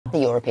The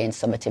European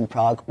summit in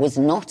Prague was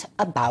not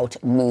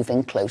about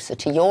moving closer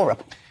to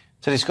Europe.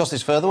 To discuss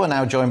this further, we're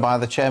now joined by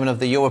the chairman of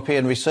the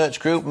European Research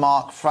Group,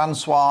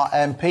 Francois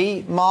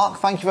MP. Mark,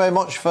 thank you very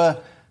much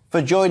for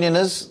joining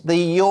us. The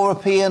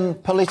European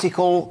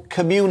political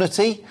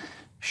community,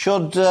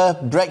 should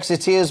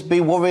Brexiteers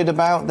be worried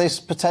about this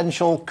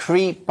potential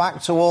creep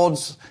back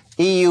towards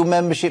EU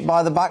membership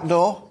by the back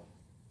door?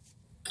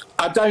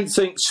 I don't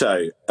think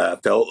so,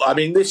 Phil. I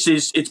mean,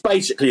 it's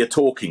basically a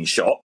talking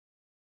shop.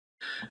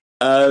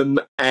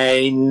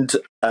 And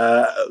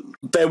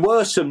there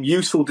were some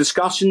useful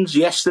discussions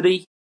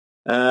yesterday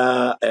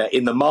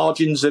in the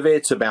margins of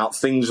it about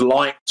things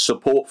like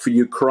support for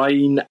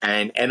Ukraine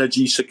and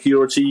energy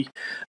security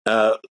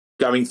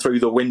going through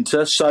the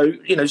winter. So,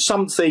 you know,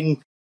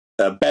 something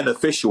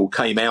beneficial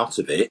came out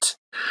of it.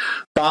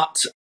 But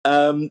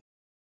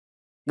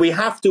we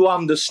have to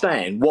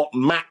understand what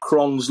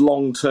Macron's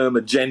long-term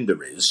agenda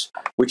is,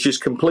 which is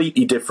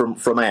completely different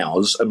from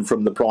ours and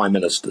from the Prime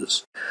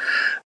Minister's.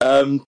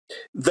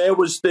 There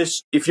was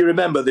this, if you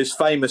remember this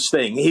famous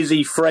thing, is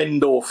he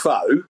friend or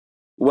foe?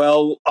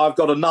 Well, I've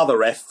got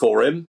another F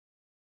for him.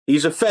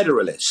 He's a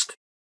federalist.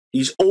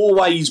 He's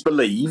always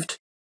believed,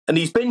 and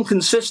he's been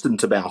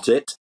consistent about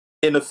it,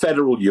 in a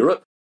federal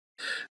Europe.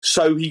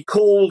 So he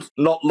called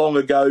not long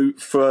ago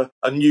for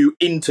a new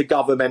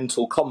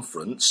intergovernmental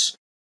conference,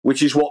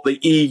 which is what the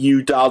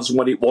EU does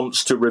when it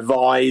wants to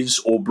revise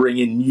or bring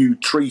in new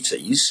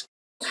treaties.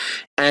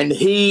 And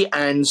he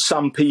and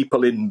some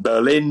people in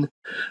Berlin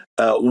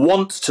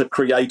want to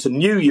create a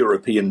new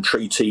European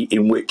treaty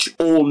in which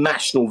all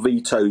national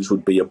vetoes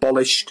would be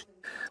abolished,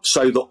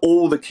 so that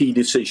all the key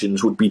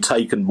decisions would be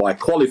taken by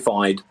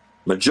qualified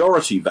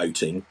majority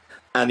voting.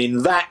 And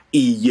in that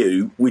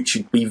EU, which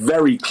would be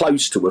very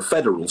close to a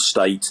federal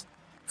state,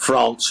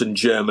 France and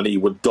Germany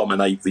would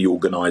dominate the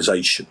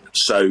organisation.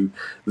 So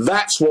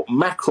that's what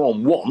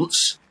Macron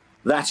wants.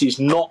 That is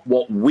not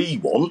what we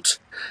want.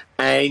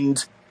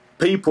 And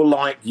people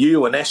like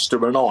you and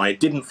Esther and I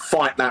didn't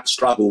fight that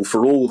struggle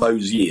for all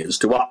those years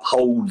to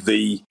uphold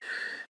the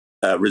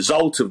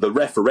result of the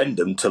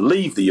referendum to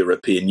leave the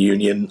European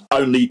Union,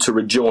 only to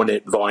rejoin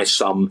it by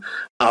some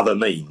other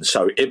means.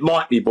 So it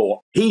might be what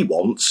he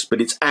wants,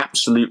 but it's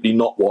absolutely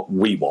not what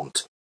we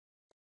want.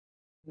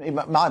 It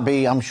might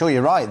be, I'm sure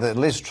you're right, that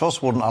Liz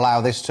Truss wouldn't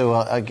allow this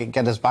to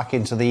get us back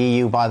into the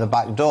EU by the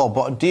back door.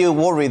 But do you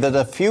worry that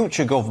a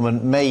future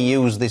government may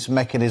use this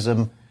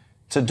mechanism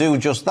to do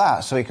just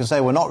that? So it can say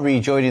we're not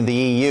rejoining the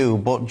EU,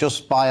 but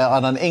just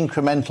on an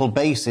incremental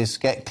basis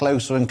get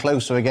closer and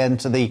closer again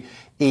to the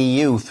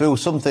EU through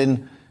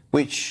something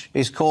which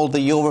is called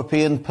the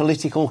European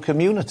political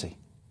community?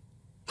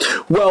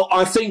 Well,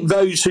 I think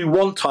those who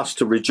want us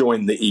to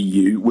rejoin the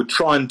EU would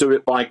try and do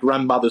it by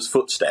grandmother's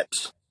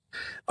footsteps.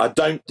 I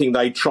don't think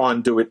they try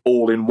and do it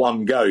all in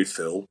one go,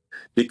 Phil,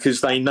 because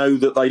they know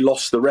that they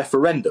lost the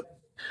referendum.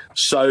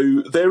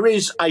 So there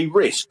is a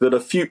risk that a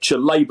future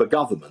Labour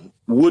government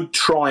would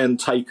try and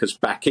take us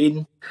back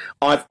in.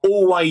 I've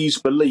always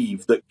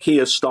believed that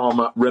Keir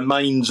Starmer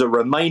remains a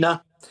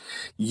Remainer.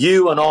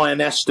 You and I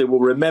and Esther will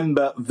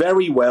remember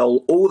very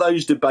well all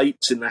those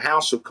debates in the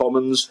House of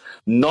Commons,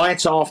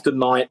 night after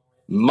night,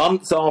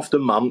 month after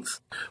month,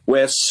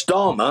 where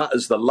Starmer,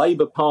 as the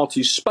Labour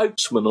Party's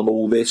spokesman on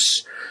all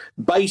this,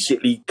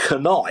 basically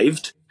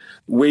connived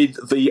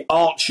with the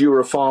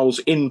arch-Europhiles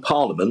in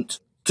Parliament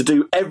to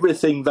do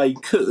everything they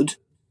could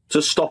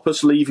to stop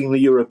us leaving the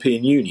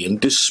European Union,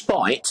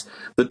 despite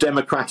the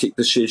democratic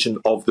decision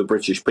of the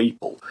British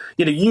people.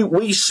 You know,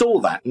 we saw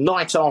that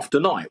night after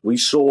night. We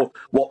saw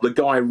what the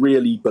guy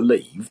really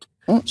believed.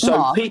 So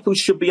Mark, people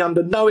should be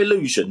under no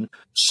illusion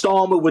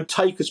Starmer would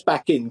take us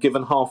back in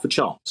given half a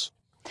chance.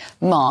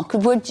 Mark,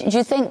 do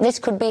you think this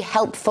could be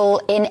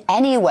helpful in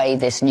any way,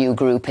 this new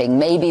grouping,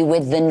 maybe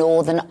with the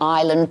Northern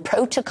Ireland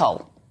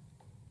Protocol?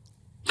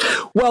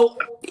 Well,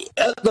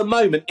 at the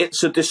moment,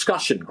 it's a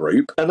discussion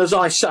group. And as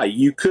I say,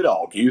 you could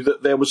argue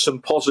that there were some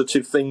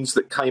positive things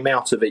that came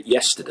out of it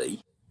yesterday.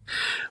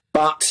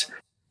 But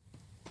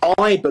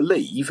I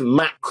believe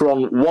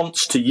Macron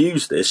wants to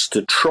use this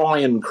to try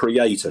and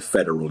create a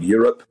federal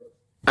Europe.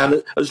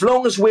 And as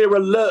long as we're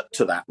alert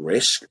to that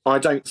risk, I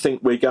don't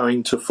think we're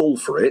going to fall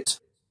for it.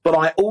 But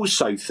I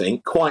also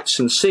think, quite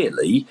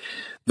sincerely,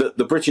 that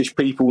the British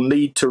people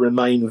need to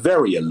remain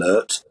very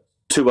alert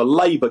to a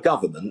Labour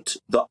government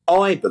that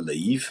I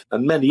believe,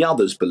 and many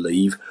others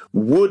believe,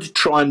 would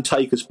try and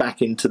take us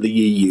back into the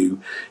EU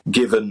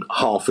given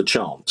half a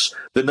chance.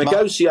 The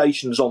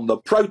negotiations on the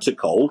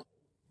protocol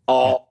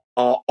are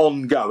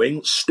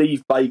ongoing.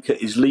 Steve Baker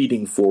is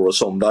leading for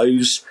us on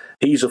those.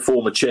 He's a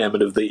former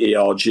chairman of the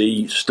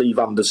ERG. Steve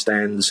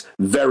understands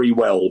very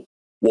well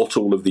what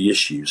all of the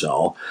issues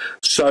are.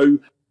 So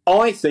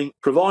I think,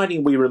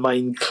 providing we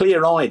remain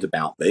clear-eyed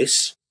about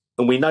this,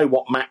 and we know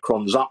what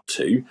Macron's up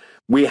to,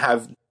 we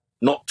have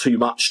not too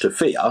much to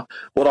fear.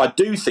 What I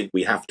do think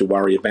we have to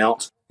worry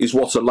about is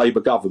what a Labour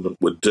government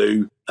would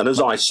do. And as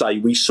I say,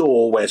 we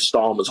saw where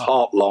Starmer's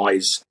heart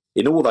lies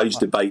in all those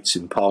debates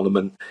in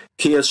Parliament.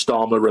 Keir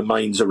Starmer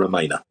remains a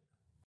Remainer.